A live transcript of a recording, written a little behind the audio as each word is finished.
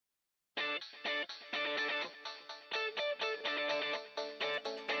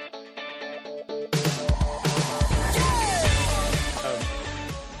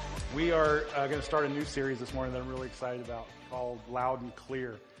We are going to start a new series this morning that I'm really excited about called Loud and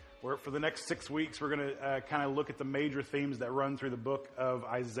Clear, where for the next 6 weeks we're going to kind of look at the major themes that run through the book of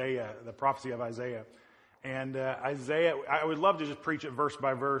Isaiah, the prophecy of Isaiah. And Isaiah, I would love to just preach it verse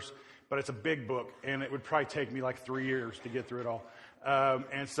by verse, but it's a big book, and it would probably take me like 3 years to get through it all.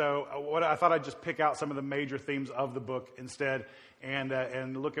 And so what I thought I'd just pick out some of the major themes of the book instead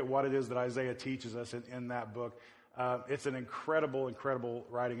and look at what it is that Isaiah teaches us in that book. It's an incredible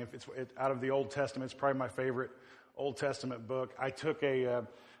writing. If it's out of the Old Testament, it's probably my favorite Old Testament book. I took a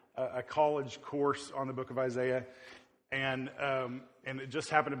college course on the book of Isaiah, and it just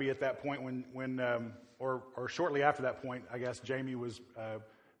happened to be at that point when shortly after that point, I guess Jamie was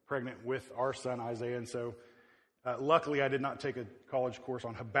pregnant with our son Isaiah, and so luckily I did not take a college course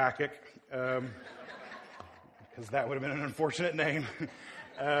on Habakkuk, because that would have been an unfortunate name.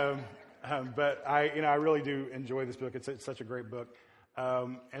 But I really do enjoy this book. It's such a great book.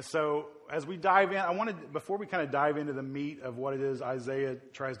 And so as we dive in, before we kind of dive into the meat of what it is Isaiah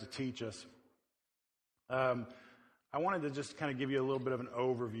tries to teach us, I wanted to just kind of give you a little bit of an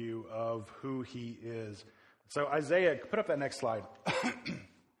overview of who he is. So Isaiah, put up that next slide.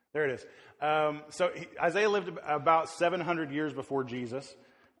 There it is. Isaiah lived about 700 years before Jesus.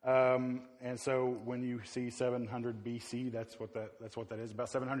 And so when you see 700 BC, that's what that is, about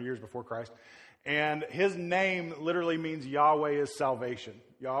 700 years before Christ. And his name literally means Yahweh is salvation.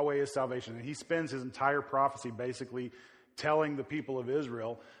 Yahweh is salvation. And he spends his entire prophecy basically telling the people of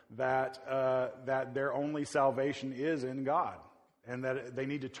Israel that their only salvation is in God, and that they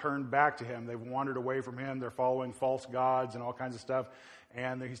need to turn back to him. They've wandered away from him. They're following false gods and all kinds of stuff.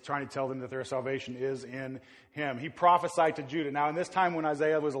 And he's trying to tell them that their salvation is in him. He prophesied to Judah. Now, in this time when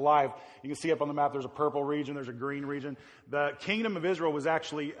Isaiah was alive, you can see up on the map, there's a purple region, there's a green region. The kingdom of Israel was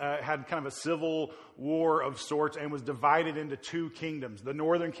actually, had kind of a civil war of sorts and was divided into two kingdoms. The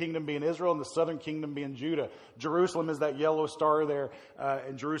northern kingdom being Israel and the southern kingdom being Judah. Jerusalem is that yellow star there,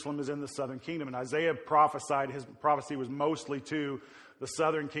 and Jerusalem is in the southern kingdom. And Isaiah prophesied, his prophecy was mostly to the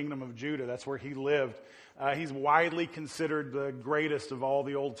southern kingdom of Judah. That's where he lived. He's widely considered the greatest of all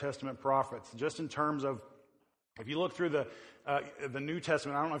the Old Testament prophets. Just in terms of, if you look through the New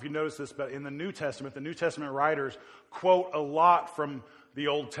Testament, I don't know if you noticed this, but in the New Testament writers quote a lot from the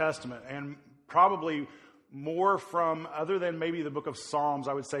Old Testament, and probably more from, other than maybe the book of Psalms,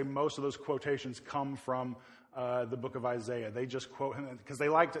 I would say most of those quotations come from the book of Isaiah. They just quote him because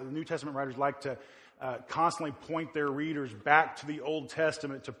the New Testament writers like to constantly point their readers back to the Old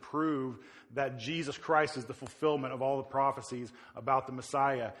Testament to prove that Jesus Christ is the fulfillment of all the prophecies about the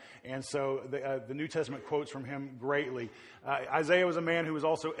Messiah. And so the New Testament quotes from him greatly. Isaiah was a man who was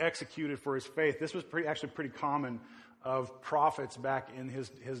also executed for his faith. This was actually pretty common of prophets back in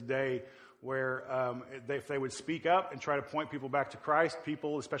his day, where if they would speak up and try to point people back to Christ,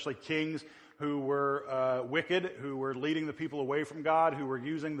 people, especially kings, who were wicked, who were leading the people away from God, who were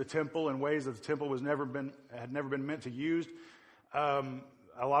using the temple in ways that the temple had never been meant to use.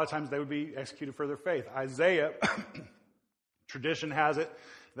 A lot of times they would be executed for their faith. Isaiah, tradition has it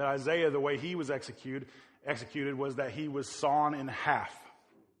that Isaiah, the way he was executed was that he was sawn in half,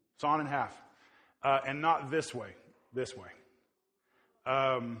 and not this way.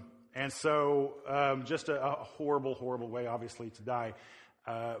 And so just a horrible way, obviously, to die.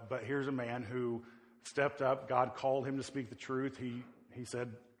 But here's a man who stepped up. God called him to speak the truth. He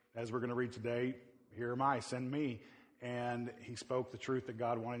said, as we're going to read today, "Here am I, send me." And he spoke the truth that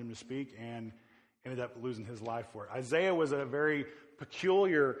God wanted him to speak and ended up losing his life for it. Isaiah was a very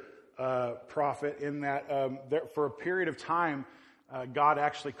peculiar prophet in that for a period of time, God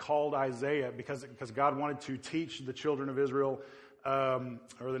actually called Isaiah because God wanted to teach the children of Israel, or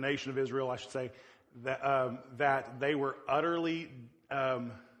the nation of Israel, I should say, that they were utterly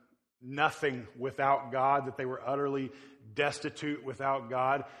nothing without God, that they were utterly destitute without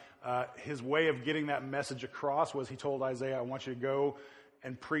God. His way of getting that message across was he told Isaiah, "I want you to go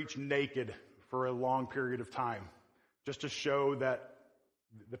and preach naked for a long period of time, just to show that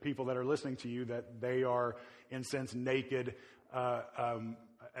the people that are listening to you, that they are, in a sense, naked,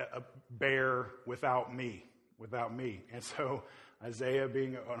 bare without me. And so Isaiah,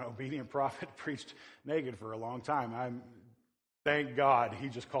 being an obedient prophet, preached naked for a long time. Thank God he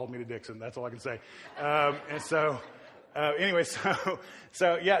just called me to Dixon. That's all I can say. Anyway,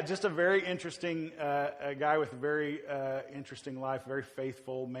 just a very interesting guy with a very interesting life, very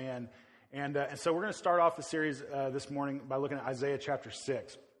faithful man. And so we're going to start off the series this morning by looking at Isaiah chapter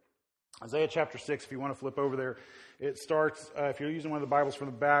 6. Isaiah chapter 6, if you want to flip over there, it starts, if you're using one of the Bibles from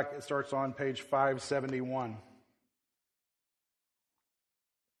the back, it starts on page 571.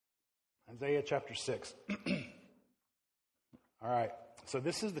 Isaiah chapter 6. All right. So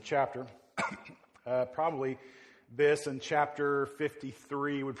this is the chapter, probably this and chapter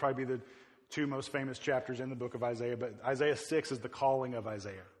 53 would probably be the two most famous chapters in the book of Isaiah, but Isaiah 6 is the calling of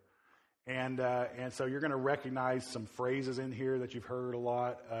Isaiah. And so you're going to recognize some phrases in here that you've heard a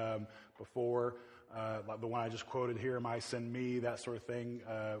lot before, like the one I just quoted here, "My send me," that sort of thing,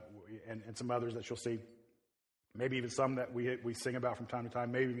 and some others that you'll see. Maybe even some that we sing about from time to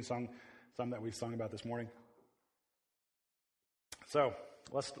time. Maybe even some that we've sung about this morning. So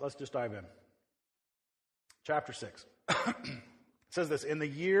let's just dive in. Chapter 6. It says this: "In the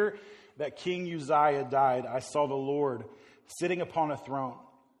year that King Uzziah died, I saw the Lord sitting upon a throne,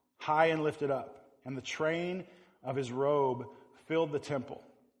 high and lifted up, and the train of his robe filled the temple.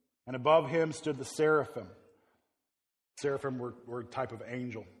 And above him stood the seraphim." Seraphim were a type of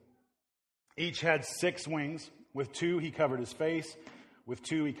angel. "Each had 6 wings. With 2 he covered his face, with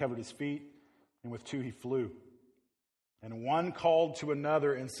 2 he covered his feet, and with 2 he flew. And one called to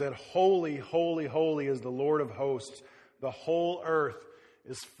another and said, 'Holy, holy, holy is the Lord of hosts. The whole earth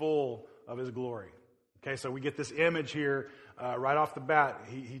is full of his glory.'" Okay, so we get this image here right off the bat.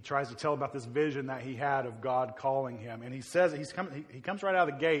 He tries to tell about this vision that he had of God calling him. And he says, he comes right out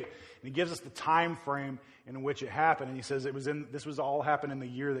of the gate, and he gives us the time frame in which it happened. And he says this was all happened in the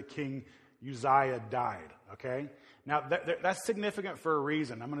year that King Uzziah died. Okay? Now, that's significant for a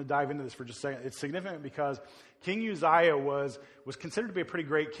reason. I'm going to dive into this for just a second. It's significant because King Uzziah was considered to be a pretty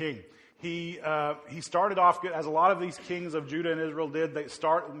great king. He started off good, as a lot of these kings of Judah and Israel did.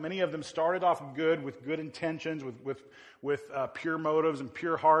 Many of them started off good, with good intentions, with pure motives and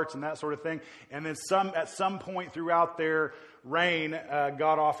pure hearts and that sort of thing. And then at some point throughout their reign,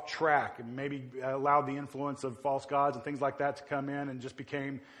 got off track and maybe allowed the influence of false gods and things like that to come in and just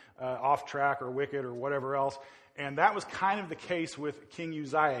became off track or wicked or whatever else. And that was kind of the case with King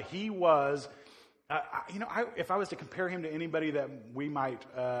Uzziah. He was, if I was to compare him to anybody that we might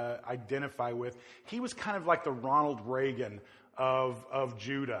identify with, he was kind of like the Ronald Reagan of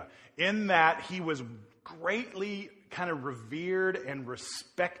Judah, in that he was greatly kind of revered and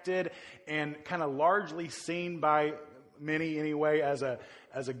respected and kind of largely seen by many anyway as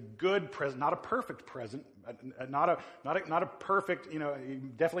a good president, not a perfect president, not a perfect, he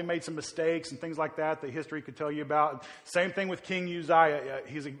definitely made some mistakes and things like that history could tell you about. Same thing with King Uzziah.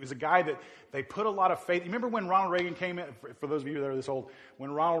 He's a guy that they put a lot of faith. You remember when Ronald Reagan came in, for those of you that are this old,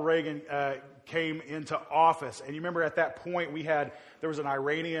 when Ronald Reagan came into office, and you remember at that point there was an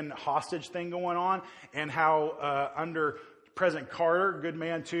Iranian hostage thing going on, and how under President Carter, good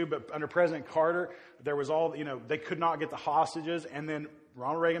man too, but under President Carter, there was they could not get the hostages, and then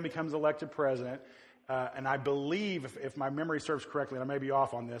Ronald Reagan becomes elected president, and I believe, if my memory serves correctly, and I may be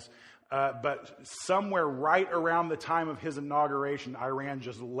off on this, but somewhere right around the time of his inauguration, Iran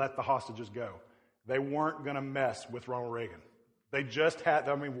just let the hostages go. They weren't going to mess with Ronald Reagan. They just had,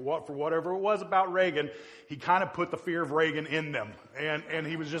 for whatever it was about Reagan, he kind of put the fear of Reagan in them. And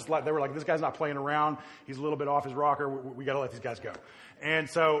he was just like, they were like, this guy's not playing around. He's a little bit off his rocker. We got to let these guys go. And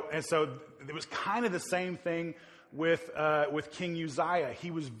so it was kind of the same thing with King Uzziah.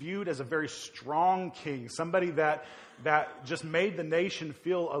 He was viewed as a very strong king, somebody that just made the nation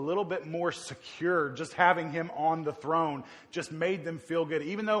feel a little bit more secure. Just having him on the throne just made them feel good.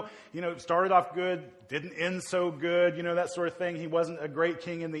 Even though, it started off good, didn't end so good, that sort of thing. He wasn't a great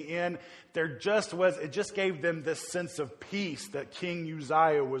king in the end. It just gave them this sense of peace that King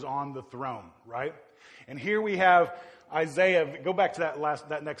Uzziah was on the throne, right? And here we have Isaiah. Go back to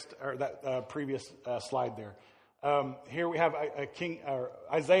that previous slide there. Here we have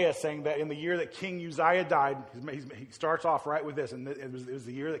Isaiah saying that in the year that King Uzziah died, he starts off right with this, and it was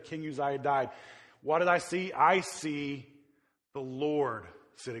the year that King Uzziah died. What did I see? I see the Lord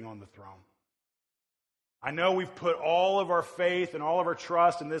sitting on the throne. I know we've put all of our faith and all of our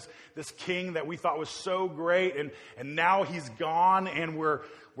trust in this king that we thought was so great, and now he's gone, and we're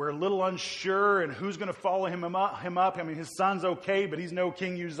a little unsure, and who's going to follow him up. I mean, his son's okay, but he's no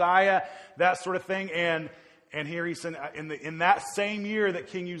King Uzziah, that sort of thing. And here he said, in that same year that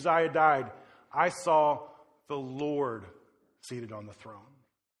King Uzziah died, I saw the Lord seated on the throne.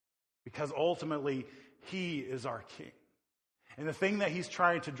 Because ultimately, he is our king. And the thing that he's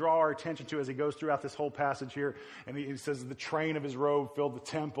trying to draw our attention to as he goes throughout this whole passage here, and he says the train of his robe filled the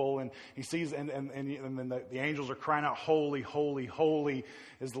temple, and he sees, and then the angels are crying out, "Holy, holy, holy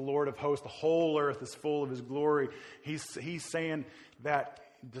is the Lord of hosts. The whole earth is full of his glory." He's saying that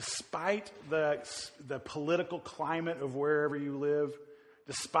despite the political climate of wherever you live,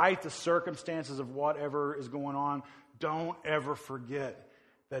 despite the circumstances of whatever is going on, don't ever forget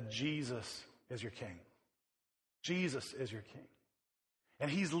that Jesus is your king. Jesus is your king.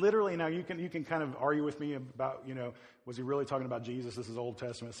 And he's literally, now you can kind of argue with me about, was he really talking about Jesus? This is Old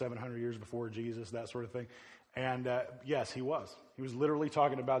Testament, 700 years before Jesus, that sort of thing. And yes, he was. He was literally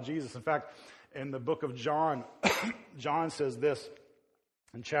talking about Jesus. In fact, in the book of John, John says this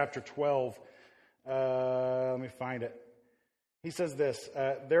in chapter 12. Let me find it. He says this,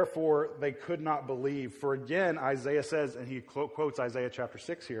 therefore they could not believe. For again, Isaiah says, and he quotes Isaiah chapter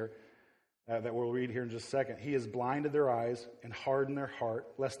 6 here, that we'll read here in just a second. He has blinded their eyes and hardened their heart,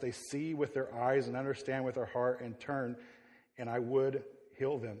 lest they see with their eyes and understand with their heart and turn, and I would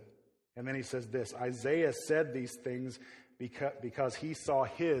heal them. And then he says this, Isaiah said these things because he saw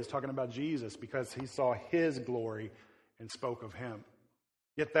his, talking about Jesus, because he saw his glory and spoke of him.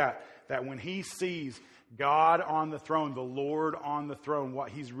 Get that when he sees God on the throne, the Lord on the throne, what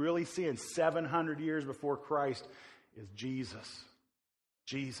he's really seeing 700 years before Christ is Jesus.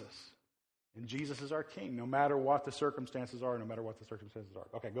 Jesus. And Jesus is our King, no matter what the circumstances are,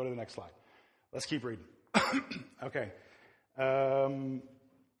 Okay, go to the next slide. Let's keep reading. Okay.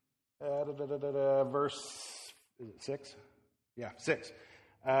 Verse, is it 6? Yeah, 6.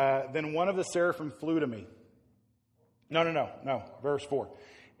 Then one of the seraphim flew to me. No. Verse 4.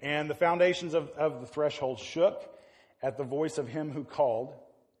 And the foundations of the threshold shook at the voice of him who called,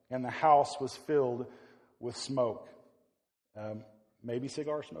 and the house was filled with smoke. Maybe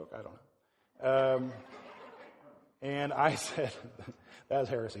cigar smoke? I don't know. And I said, that was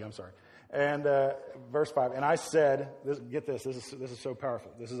heresy, I'm sorry. And verse 5, and I said, get this is so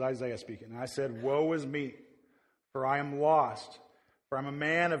powerful. This is Isaiah speaking. And I said, woe is me, for I am lost. For I'm a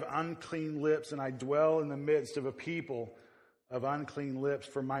man of unclean lips, and I dwell in the midst of a people of unclean lips.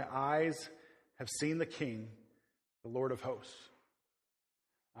 For my eyes have seen the King, the Lord of hosts.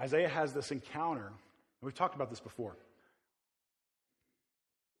 Isaiah has this encounter, and we've talked about this before.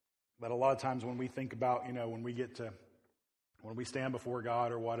 But a lot of times when we think about, when we stand before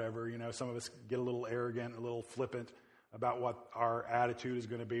God or whatever, some of us get a little arrogant, a little flippant about what our attitude is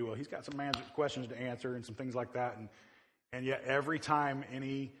going to be. Well, he's got some questions to answer and some things like that. And yet every time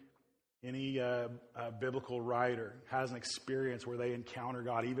any biblical writer has an experience where they encounter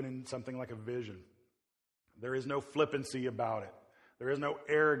God, even in something like a vision, there is no flippancy about it. There is no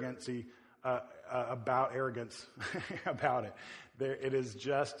arrogancy about arrogance about it. It is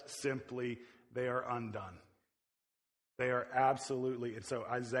just simply they are undone. They are absolutely, and so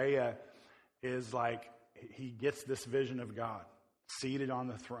Isaiah is like, he gets this vision of God seated on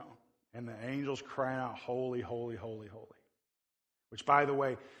the throne, and the angels crying out, holy, holy, holy, holy. Which, by the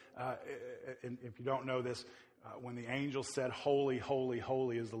way, if you don't know this, when the angels said, holy, holy,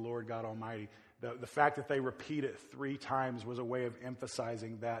 holy is the Lord God Almighty, the fact that they repeat it 3 times was a way of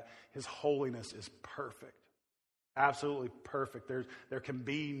emphasizing that his holiness is perfect. Absolutely perfect. There can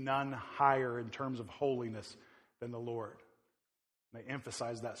be none higher in terms of holiness than the Lord. And they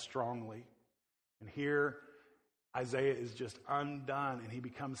emphasize that strongly. And here, Isaiah is just undone, and he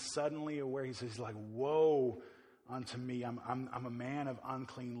becomes suddenly aware. He says, like, woe unto me. I'm a man of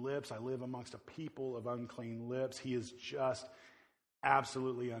unclean lips. I live amongst a people of unclean lips. He is just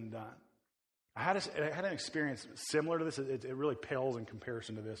absolutely undone. I had an experience similar to this. It really pales in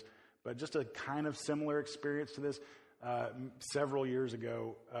comparison to this, but just a kind of similar experience to this several years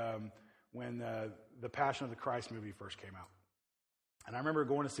ago when the Passion of the Christ movie first came out. And I remember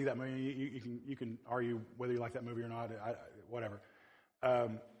going to see that movie. You can argue whether you like that movie or not, whatever.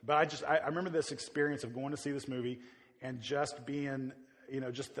 But I remember this experience of going to see this movie and just being,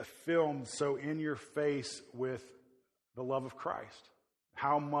 just the film so in your face with the love of Christ.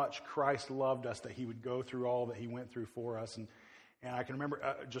 How much Christ loved us that he would go through all that he went through for us. And I can remember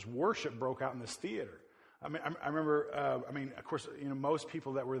just worship broke out in this theater. I remember, of course, most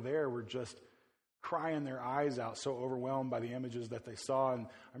people that were there were just crying their eyes out, so overwhelmed by the images that they saw. And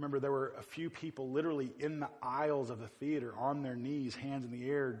I remember there were a few people literally in the aisles of the theater on their knees, hands in the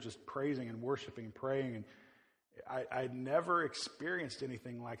air, just praising and worshiping and praying. And I'd never experienced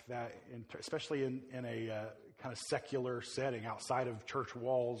anything like that, especially in a kind of secular setting outside of church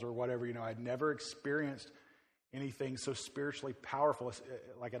walls or whatever. I'd never experienced anything so spiritually powerful,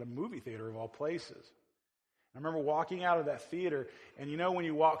 like at a movie theater of all places. I remember walking out of that theater, and when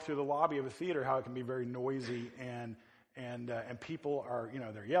you walk through the lobby of a theater, how it can be very noisy, and people are,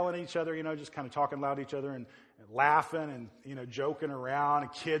 they're yelling at each other, just kind of talking loud to each other and laughing and, joking around,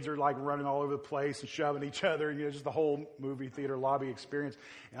 and kids are like running all over the place and shoving each other, and, just the whole movie theater lobby experience.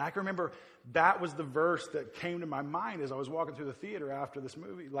 And I can remember that was the verse that came to my mind as I was walking through the theater after this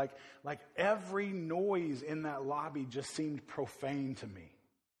movie. Like every noise in that lobby just seemed profane to me.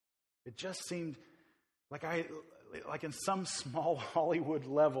 It just seemed like in some small Hollywood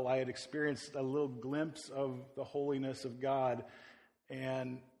level, I had experienced a little glimpse of the holiness of God,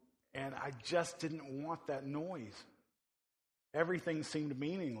 And I just didn't want that noise. Everything seemed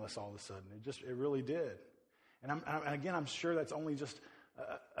meaningless all of a sudden. It really did. And I'm sure that's only just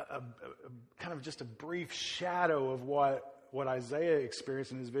a kind of just a brief shadow of what Isaiah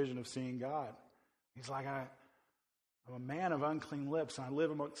experienced in his vision of seeing God. He's like, I'm a man of unclean lips, and I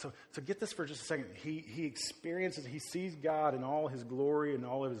live among... So get this for just a second. He sees God in all his glory and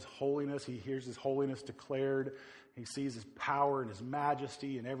all of his holiness. He hears his holiness declared. He sees his power and his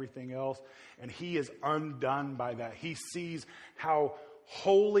majesty and everything else. And he is undone by that. He sees how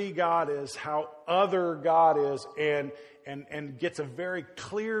holy God is, how other God is, and gets a very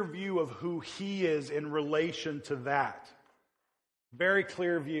clear view of who he is in relation to that. Very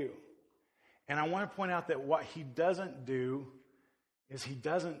clear view. And I want to point out that what he doesn't do is he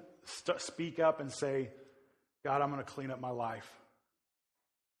doesn't speak up and say, God, I'm going to clean up my life.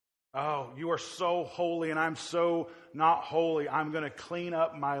 Oh, you are so holy and I'm so not holy. I'm going to clean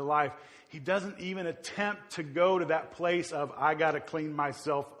up my life. He doesn't even attempt to go to that place of, I got to clean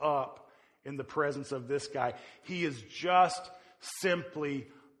myself up in the presence of this guy. He is just simply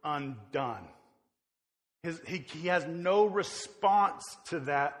undone. He has no response to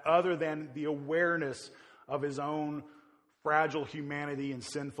that other than the awareness of his own fragile humanity and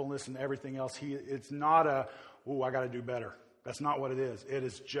sinfulness and everything else. It's not I got to do better. That's not what it is. It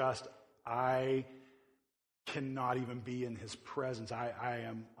is just, I cannot even be in his presence. I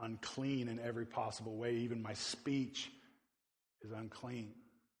am unclean in every possible way. Even my speech is unclean.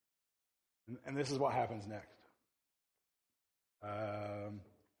 And this is what happens next.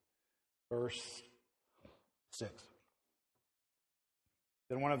 Verse 6.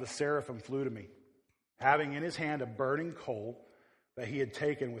 Then one of the seraphim flew to me, having in his hand a burning coal that he had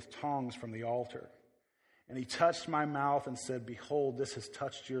taken with tongs from the altar. And he touched my mouth and said, Behold, this has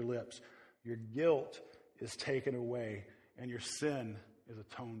touched your lips. Your guilt is taken away, and your sin is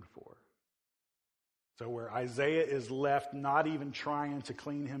atoned for. So where Isaiah is left not even trying to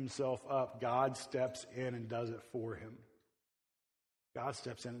clean himself up, God steps in and does it for him. God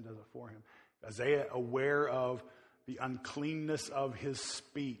steps in and does it for him. Isaiah, aware of the uncleanness of his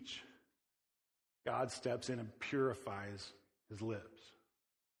speech, God steps in and purifies his lips.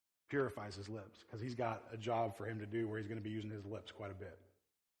 Purifies his lips, because he's got a job for him to do where he's going to be using his lips quite a bit.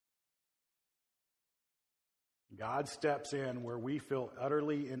 God steps in where we feel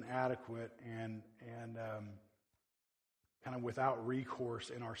utterly inadequate and kind of without recourse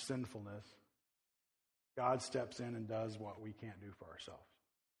in our sinfulness. God steps in and does what we can't do for ourselves.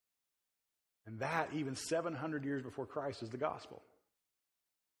 And that, even 700 years before Christ, is the gospel.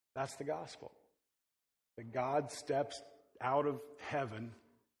 That's the gospel. That God steps out of heaven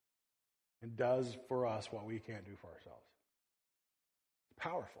and does for us what we can't do for ourselves. It's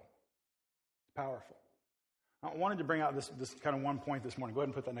powerful. It's powerful. I wanted to bring out this kind of one point this morning. Go ahead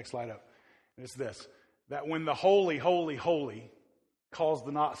and put that next slide up. And it's this, that when the holy, holy, holy calls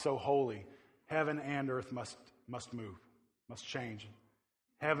the not so holy, heaven and earth must move, must change.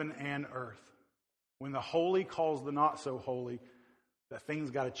 Heaven and earth. When the holy calls the not so holy, that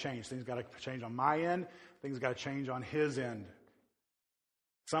things got to change. Things got to change on my end. Things got to change on his end.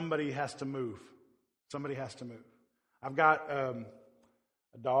 Somebody has to move. Somebody has to move. I've got a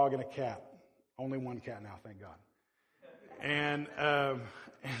dog and a cat. Only one cat now, thank God. And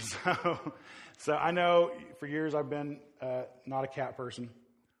so I know for years I've been not a cat person.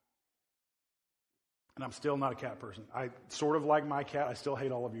 And I'm still not a cat person. I sort of like my cat. I still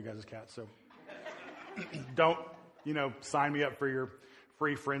hate all of you guys' cats. So don't, sign me up for your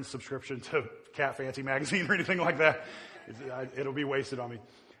free Friends subscription to Cat Fancy magazine or anything like that. It'll be wasted on me.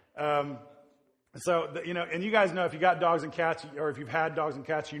 And you guys know if you got dogs and cats, or if you've had dogs and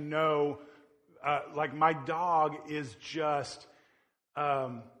cats, like my dog is just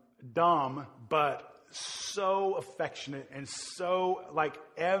dumb, but so affectionate, and so, like,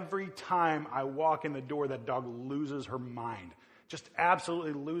 every time I walk in the door, that dog loses her mind. Just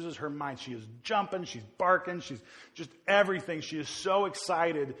absolutely loses her mind. She is jumping, she's barking, she's just everything. She is so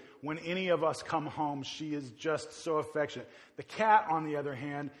excited when any of us come home. She is just so affectionate. The cat, on the other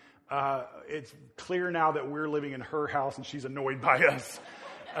hand, it's clear now that we're living in her house and she's annoyed by us.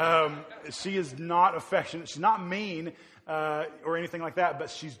 She is not affectionate. She's not mean or anything like that, but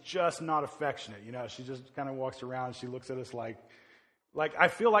she's just not affectionate. She just kind of walks around and she looks at us like I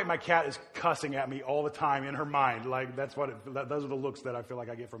feel like my cat is cussing at me all the time in her mind. Like those are the looks that I feel like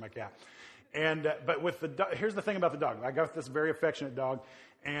I get from my cat. But with here's the thing about the dog. I got this very affectionate dog,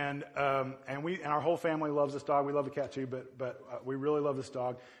 and our whole family loves this dog. We love the cat too, but we really love this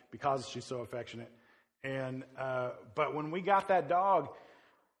dog because she's so affectionate. But when we got that dog,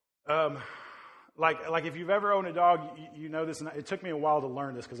 Like if you've ever owned a dog, you know this, and it took me a while to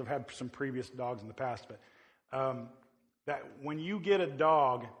learn this because I've had some previous dogs in the past, but that when you get a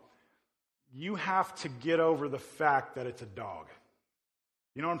dog, you have to get over the fact that it's a dog.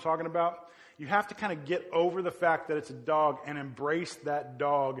 You know what I'm talking about? You have to kind of get over the fact that it's a dog and embrace that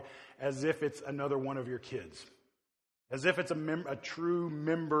dog as if it's another one of your kids. As if it's a true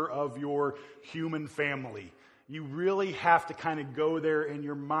member of your human family. You really have to kind of go there in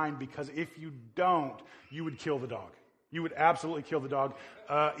your mind, because if you don't, you would kill the dog. You would absolutely kill the dog.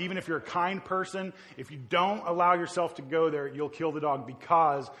 Even if you're a kind person, if you don't allow yourself to go there, you'll kill the dog,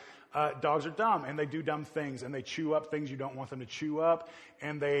 because dogs are dumb, and they do dumb things, and they chew up things you don't want them to chew up,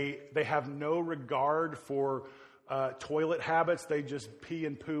 and they have no regard for toilet habits. They just pee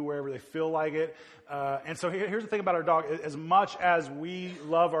and poo wherever they feel like it. And so here's the thing about our dog. As much as we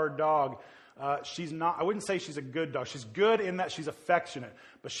love our dog, she's not, I wouldn't say she's a good dog. She's good in that she's affectionate,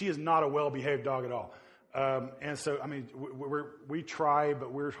 but she is not a well-behaved dog at all. And so, I mean, we try,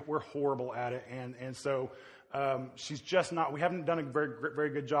 but we're horrible at it. And so, she's just not, we haven't done a very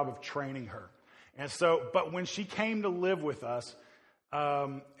good job of training her. And so, but when she came to live with us,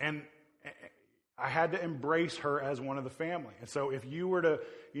 and I had to embrace her as one of the family. And so if you were to,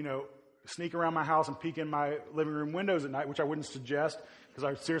 sneak around my house and peek in my living room windows at night, which I wouldn't suggest, because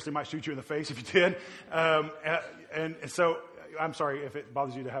I seriously might shoot you in the face if you did. And so, I'm sorry if it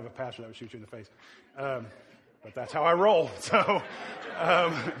bothers you to have a pastor that would shoot you in the face. But that's how I roll. So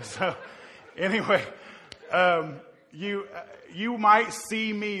anyway, you might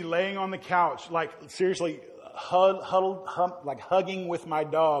see me laying on the couch, like seriously like hugging with my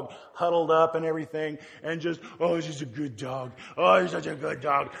dog, huddled up and everything, and just, oh, he's just a good dog. Oh, he's such a good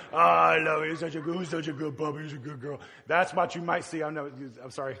dog. Oh, I love it. He's such a good puppy. He's a good girl. That's what you might see. I'm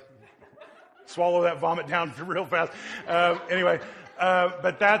sorry. Swallow that vomit down real fast. Anyway.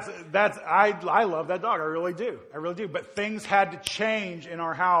 But I love that dog. I really do. But things had to change in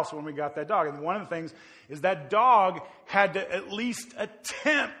our house when we got that dog. And one of the things is that dog had to at least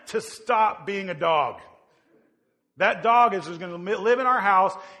attempt to stop being a dog. That dog is just going to live in our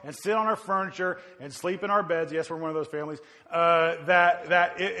house and sit on our furniture and sleep in our beds. Yes, we're one of those families.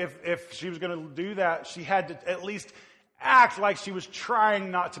 That if she was going to do that, she had to at least act like she was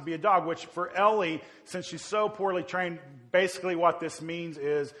trying not to be a dog, which for Ellie, since she's so poorly trained, basically what this means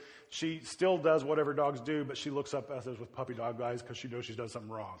is she still does whatever dogs do, but she looks up at us with puppy dog eyes because she knows she's done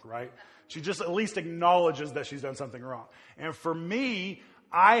something wrong, right? She just at least acknowledges that she's done something wrong. And for me,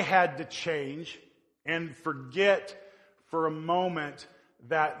 I had to change and forget for a moment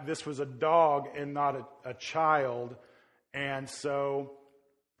that this was a dog and not a child. And so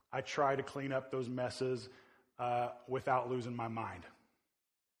I try to clean up those messes without losing my mind.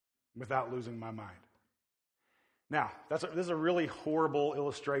 Now, this is a really horrible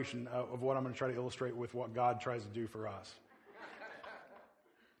illustration of what I'm going to try to illustrate with what God tries to do for us.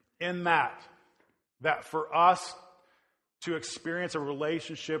 In that for us to experience a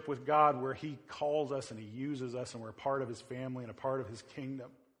relationship with God where He calls us and He uses us and we're a part of His family and a part of His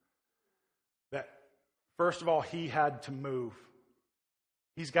kingdom, that first of all, He had to move.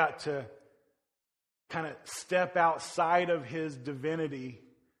 He's got to kind of step outside of His divinity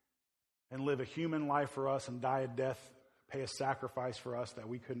and live a human life for us and die a death, pay a sacrifice for us that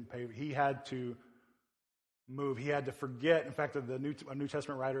we couldn't pay. He had to move. He had to forget. In fact, a New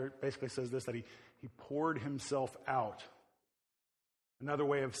Testament writer basically says this, that he poured Himself out. Another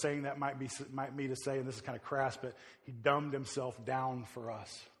way of saying that might be to say, and this is kind of crass, but He dumbed Himself down for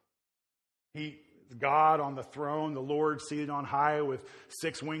us. God on the throne, the Lord seated on high with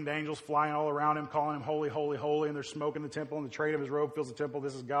 6 winged angels flying all around Him, calling Him holy, holy, holy, and there's smoke in the temple, and the train of His robe fills the temple.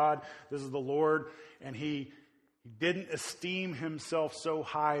 This is God, this is the Lord. And He didn't esteem Himself so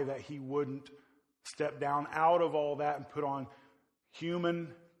high that He wouldn't step down out of all that and put on human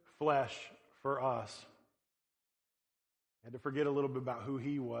flesh for us. He had to forget a little bit about who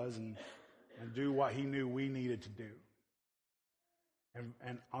He was and do what He knew we needed to do.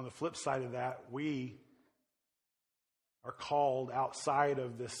 And on the flip side of that, we are called outside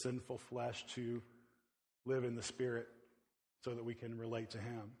of this sinful flesh to live in the Spirit so that we can relate to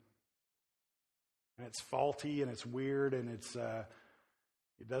Him. And it's faulty and it's weird and it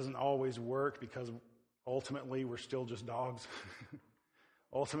doesn't always work, because ultimately we're still just dogs.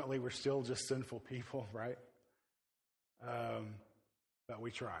 Ultimately we're still just sinful people, right? But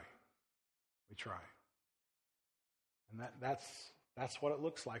we try. And that's what it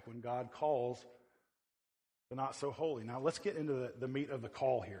looks like when God calls the not so holy. Now let's get into the meat of the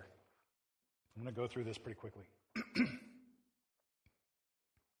call here. I'm going to go through this pretty quickly.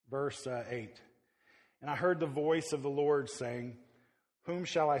 Verse 8. And I heard the voice of the Lord saying, Whom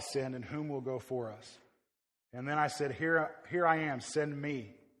shall I send, and whom will go for us? And then I said, Here I am, send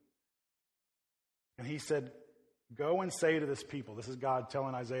me. And he said, Go and say to this people, this is God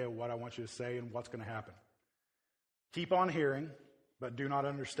telling Isaiah what I want you to say and what's going to happen. Keep on hearing, but do not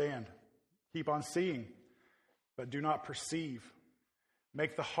understand. Keep on seeing, but do not perceive.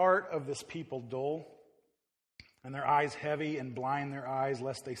 Make the heart of this people dull, and their eyes heavy, and blind their eyes,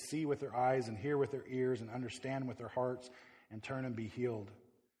 lest they see with their eyes and hear with their ears and understand with their hearts and turn and be healed.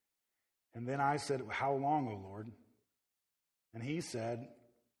 And then I said, How long, O Lord? And he said,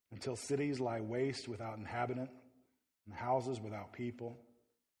 Until cities lie waste without inhabitant, and houses without people,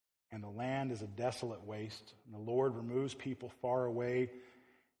 and the land is a desolate waste, and the Lord removes people far away,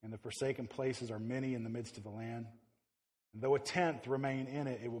 and the forsaken places are many in the midst of the land. And though a tenth remain in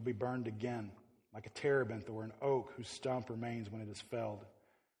it, it will be burned again, like a terebinth or an oak whose stump remains when it is felled.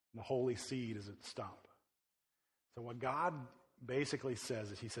 And the holy seed is its stump. So what God basically says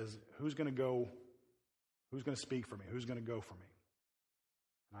is, he says, who's going to go, who's going to speak for me? Who's going to go for me?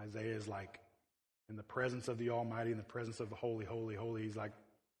 And Isaiah is like, in the presence of the Almighty, in the presence of the Holy, Holy, Holy, he's like,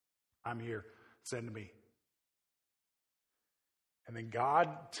 I'm here, send me. And then God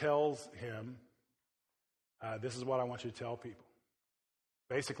tells him, this is what I want you to tell people.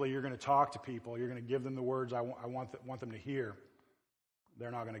 Basically, you're going to talk to people. You're going to give them the words I want them to hear.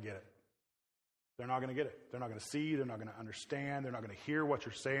 They're not going to get it. They're not going to get it. They're not going to see. They're not going to understand. They're not going to hear what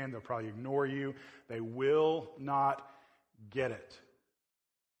you're saying. They'll probably ignore you. They will not get it.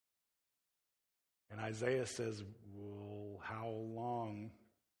 And Isaiah says, well, how long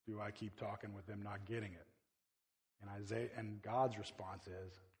do I keep talking with them not getting it? And God's response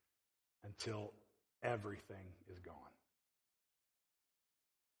is, until everything is gone.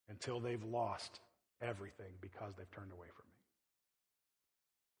 Until they've lost everything because they've turned away from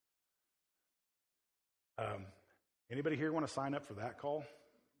me. Anybody here want to sign up for that call?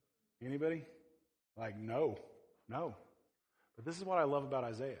 Anybody? Like, no. But this is what I love about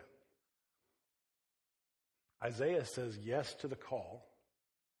Isaiah. Isaiah says yes to the call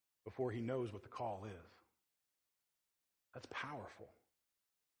before he knows what the call is. That's powerful.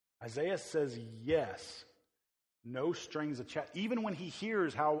 Isaiah says yes, no strings attached. Even when he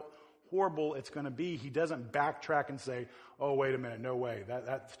hears how horrible it's going to be, he doesn't backtrack and say, oh, wait a minute, no way,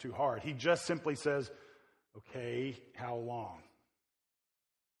 that's too hard. He just simply says, okay, how long?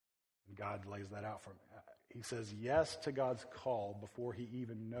 And God lays that out for him. He says yes to God's call before he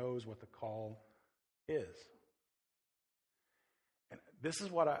even knows what the call is. And this is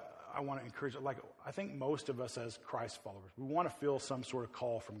what I want to encourage. Like, I think most of us as Christ followers, we want to feel some sort of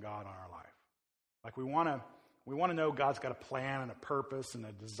call from God on our life. Like we want to know God's got a plan and a purpose and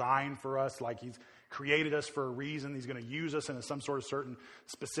a design for us. Like he's created us for a reason. He's going to use us in some sort of certain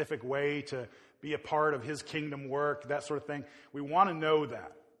specific way to be a part of his kingdom work, that sort of thing. We want to know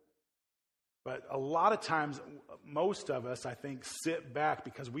that. But a lot of times, most of us, I think, sit back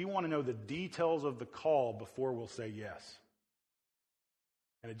because we want to know the details of the call before we'll say yes.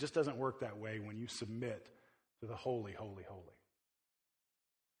 And it just doesn't work that way when you submit to the holy, holy, holy.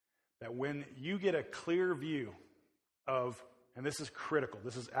 That when you get a clear view of, and this is critical,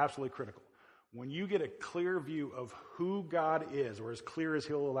 this is absolutely critical, when you get a clear view of who God is, or as clear as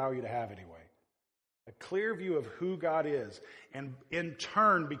he'll allow you to have anyway, a clear view of who God is, and in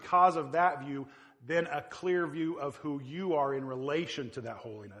turn, because of that view, then a clear view of who you are in relation to that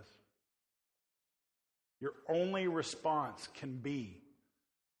holiness, your only response can be,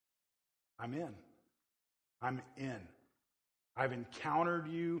 I'm in. I'm in. I've encountered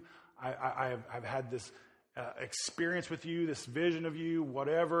you. I've had this experience with you, this vision of you,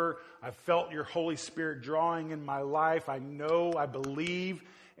 whatever. I've felt your Holy Spirit drawing in my life. I know, I believe.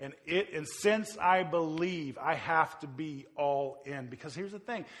 And since I believe, I have to be all in. Because here's the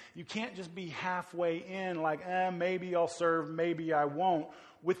thing. You can't just be halfway in like, maybe I'll serve, maybe I won't,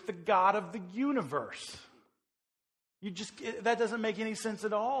 with the God of the universe. That doesn't make any sense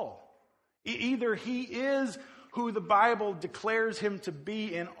at all. Either he is who the Bible declares him to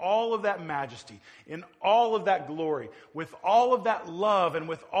be in all of that majesty, in all of that glory, with all of that love, and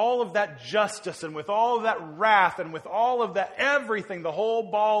with all of that justice, and with all of that wrath, and with all of that everything, the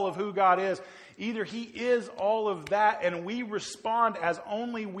whole ball of who God is. Either he is all of that, and we respond as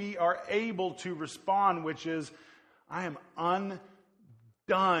only we are able to respond, which is, I am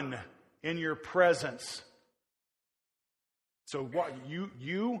undone in your presence. So what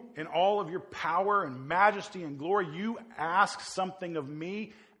you in all of your power and majesty and glory, you ask something of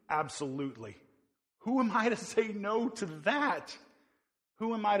me? Absolutely. Who am I to say no to that?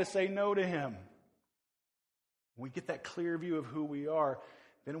 Who am I to say no to him? When we get that clear view of who we are,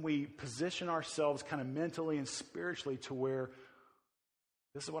 then we position ourselves kind of mentally and spiritually to where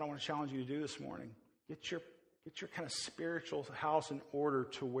This is what I want to challenge you to do this morning. Get your kind of spiritual house in order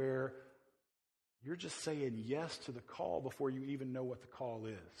to where you're just saying yes to the call before you even know what the call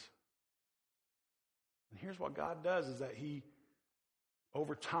is. And here's what God does is that he,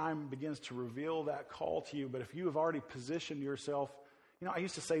 over time, begins to reveal that call to you. But if you have already positioned yourself, I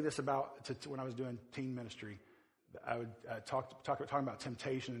used to say this when I was doing teen ministry. I would talking about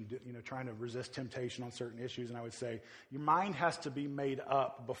temptation and trying to resist temptation on certain issues, and I would say your mind has to be made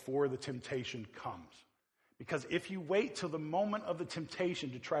up before the temptation comes. Because if you wait till the moment of the temptation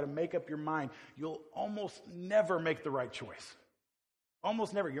to try to make up your mind, you'll almost never make the right choice.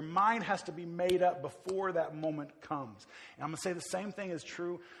 Almost never. Your mind has to be made up before that moment comes. And I'm going to say the same thing is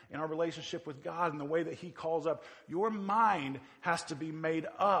true in our relationship with God and the way that he calls up. Your mind has to be made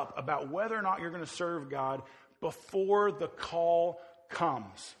up about whether or not you're going to serve God before the call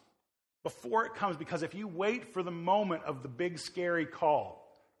comes. Before it comes. Because if you wait for the moment of the big scary call,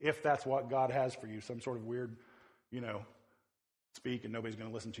 if that's what God has for you, some sort of weird, speak and nobody's going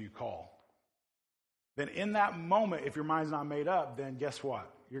to listen to you call, then in that moment, if your mind's not made up, then guess what?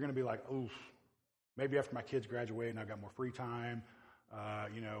 You're going to be like, oof, maybe after my kids graduate and I've got more free time,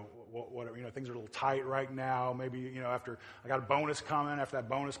 whatever, things are a little tight right now. Maybe, after I got a bonus coming, after that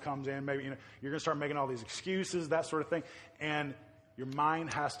bonus comes in, maybe, you're going to start making all these excuses, that sort of thing. And your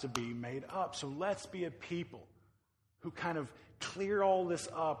mind has to be made up. So let's be a people who kind of clear all this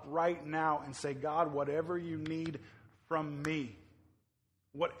up right now and say, God, whatever you need from me,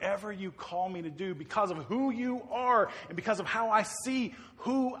 whatever you call me to do, because of who you are and because of how I see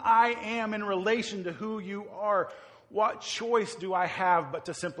who I am in relation to who you are, what choice do I have but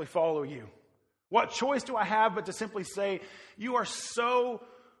to simply follow you? What choice do I have but to simply say, you are so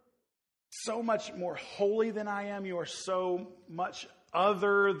much more holy than I am. You are so much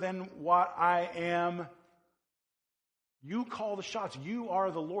other than what I am. You call the shots. You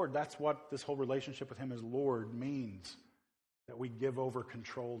are the Lord. That's what this whole relationship with him as Lord means, that we give over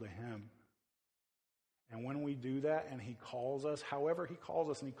control to him. And when we do that and he calls us, however he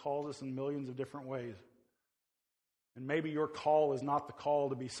calls us, and he calls us in millions of different ways. And maybe your call is not the call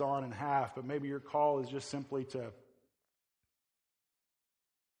to be sawn in half, but maybe your call is just simply to,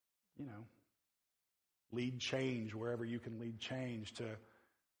 lead change wherever you can lead change, to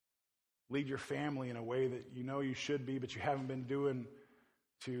lead your family in a way that you should be, but you haven't been doing,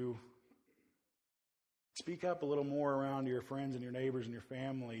 to speak up a little more around your friends and your neighbors and your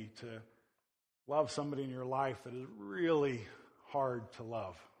family, to love somebody in your life that is really hard to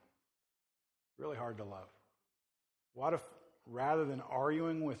love. Really hard to love. What if, rather than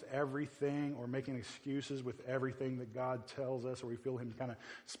arguing with everything or making excuses with everything that God tells us, or we feel him kind of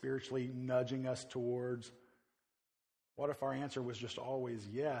spiritually nudging us towards, what if our answer was just always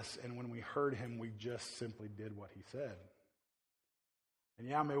yes, and when we heard him, we just simply did what he said?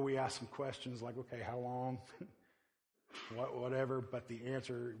 And maybe we ask some questions like, okay, how long? Whatever, but the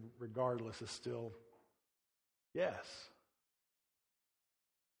answer, regardless, is still yes.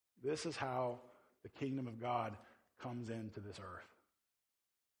 This is how the kingdom of God comes into this earth.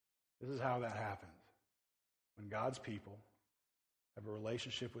 This is how that happens. When God's people have a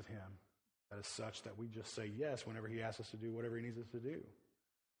relationship with him that is such that we just say yes whenever he asks us to do whatever he needs us to do.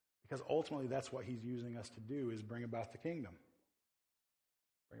 Because ultimately that's what he's using us to do, is bring about the kingdom.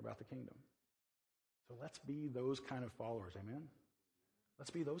 Bring about the kingdom. So let's be those kind of followers, amen?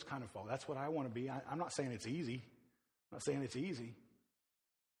 Let's be those kind of followers. That's what I want to be. I'm not saying it's easy. I'm not saying it's easy.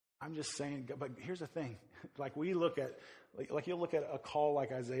 I'm just saying, but here's the thing. Like we look at, like you look at a call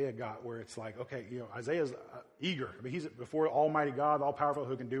like Isaiah got, where it's like, okay, Isaiah's eager. I mean, he's before Almighty God, all-powerful,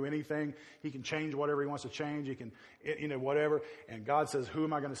 who can do anything. He can change whatever he wants to change. He can, whatever. And God says, who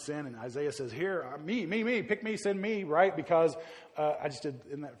am I going to send? And Isaiah says, here, me, pick me, send me, right? Because I just did,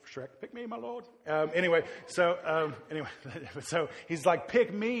 isn't that Shrek? Pick me, my Lord. So he's like,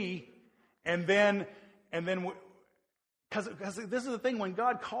 pick me, and then. Because this is the thing, when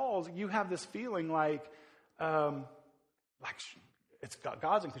God calls, you have this feeling like it's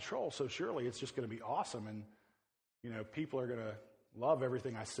God's in control, so surely it's just going to be awesome, and people are going to love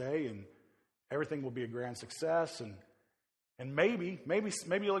everything I say, and everything will be a grand success, and maybe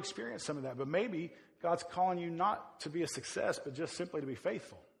you'll experience some of that, but maybe God's calling you not to be a success, but just simply to be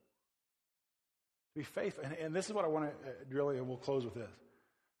faithful. To be faithful, and this is what I want to really, and we'll close with this.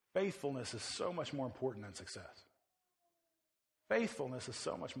 Faithfulness is so much more important than success. Faithfulness is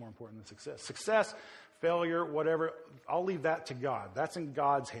so much more important than success. Success, failure, whatever, I'll leave that to God. That's in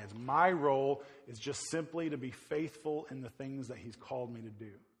God's hands. My role is just simply to be faithful in the things that he's called me to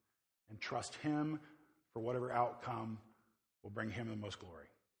do, and trust him for whatever outcome will bring him the most glory.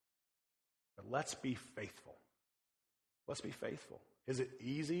 But let's be faithful. Let's be faithful. Is it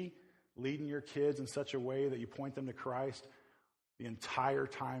easy leading your kids in such a way that you point them to Christ the entire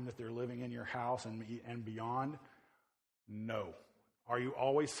time that they're living in your house and beyond? No. Are you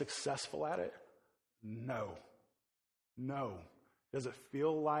always successful at it? No. No. Does it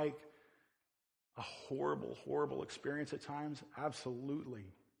feel like a horrible, horrible experience at times? Absolutely.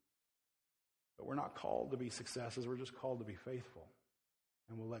 But we're not called to be successes. We're just called to be faithful.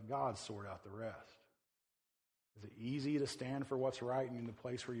 And we'll let God sort out the rest. Is it easy to stand for what's right in the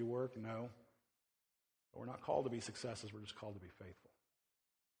place where you work? No. But we're not called to be successes. We're just called to be faithful.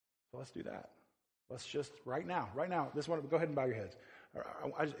 So let's do that. Let's just, right now, this one, go ahead and bow your heads.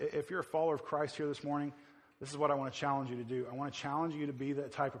 If you're a follower of Christ here this morning, this is what I want to challenge you to do. I want to challenge you to be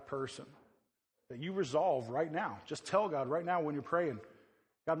that type of person that you resolve right now. Just tell God right now when you're praying,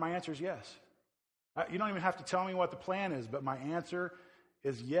 God, my answer is yes. You don't even have to tell me what the plan is, but my answer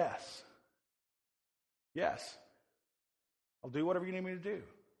is yes. Yes. I'll do whatever you need me to do.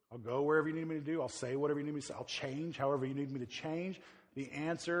 I'll go wherever you need me to do. I'll say whatever you need me to say. I'll change however you need me to change. The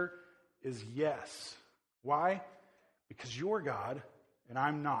answer is yes. Why? Because you're God and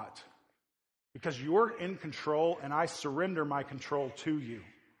I'm not. Because you're in control and I surrender my control to you.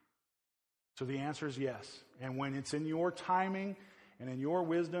 So the answer is yes. And when it's in your timing and in your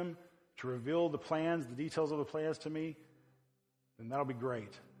wisdom to reveal the plans, the details of the plans to me, then that'll be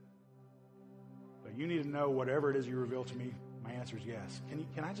great. But you need to know whatever it is you reveal to me, my answer is yes.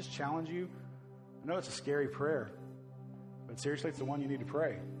 Can I just challenge you? I know it's a scary prayer, but seriously, it's the one you need to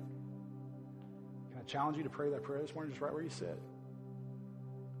pray. Can I challenge you to pray that prayer this morning just right where you sit?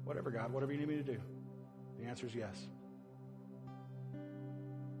 Whatever, God, whatever you need me to do. The answer is yes.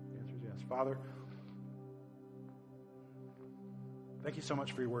 The answer is yes. Father, thank you so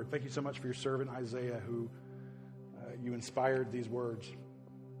much for your word. Thank you so much for your servant, Isaiah, who you inspired these words.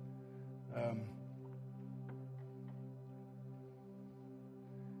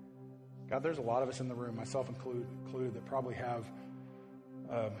 God, there's a lot of us in the room, myself included, that probably have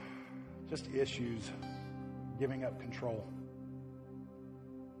just issues giving up control.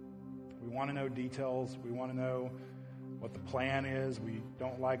 We want to know details. We want to know what the plan is. We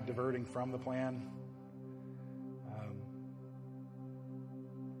don't like diverting from the plan.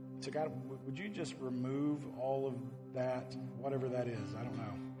 So God, would you just remove all of that, whatever that is? I don't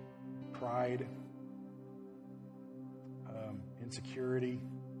know. Pride, insecurity,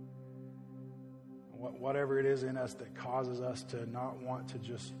 whatever it is in us that causes us to not want to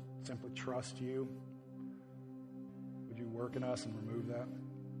just simply trust you. Would you work in us and remove that?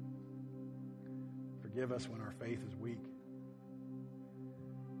 Forgive us when our faith is weak.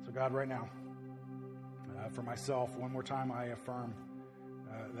 So God, right now, for myself, one more time I affirm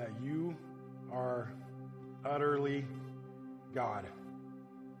that you are utterly God,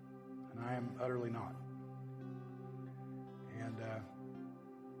 and I am utterly not.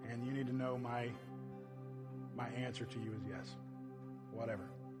 And you need to know my answer to you is yes. Whatever,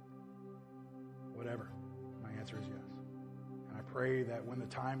 my answer is yes. And I pray that when the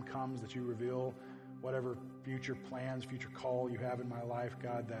time comes that you reveal whatever future plans, future call you have in my life,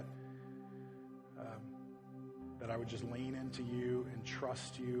 God, that I would just lean into you and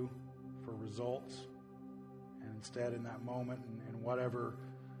trust you for results. And instead, in that moment, and whatever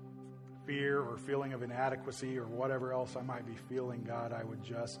fear or feeling of inadequacy or whatever else I might be feeling, God, I would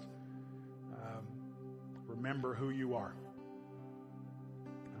just remember who you are.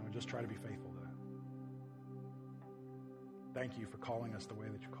 And I would just try to be faithful to that. Thank you for calling us the way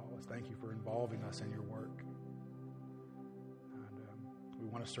that you call us. Thank you for involving us in your work. And we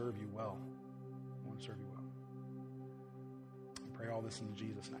want to serve you well. We want to serve you well. I pray all this in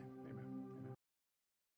Jesus' name.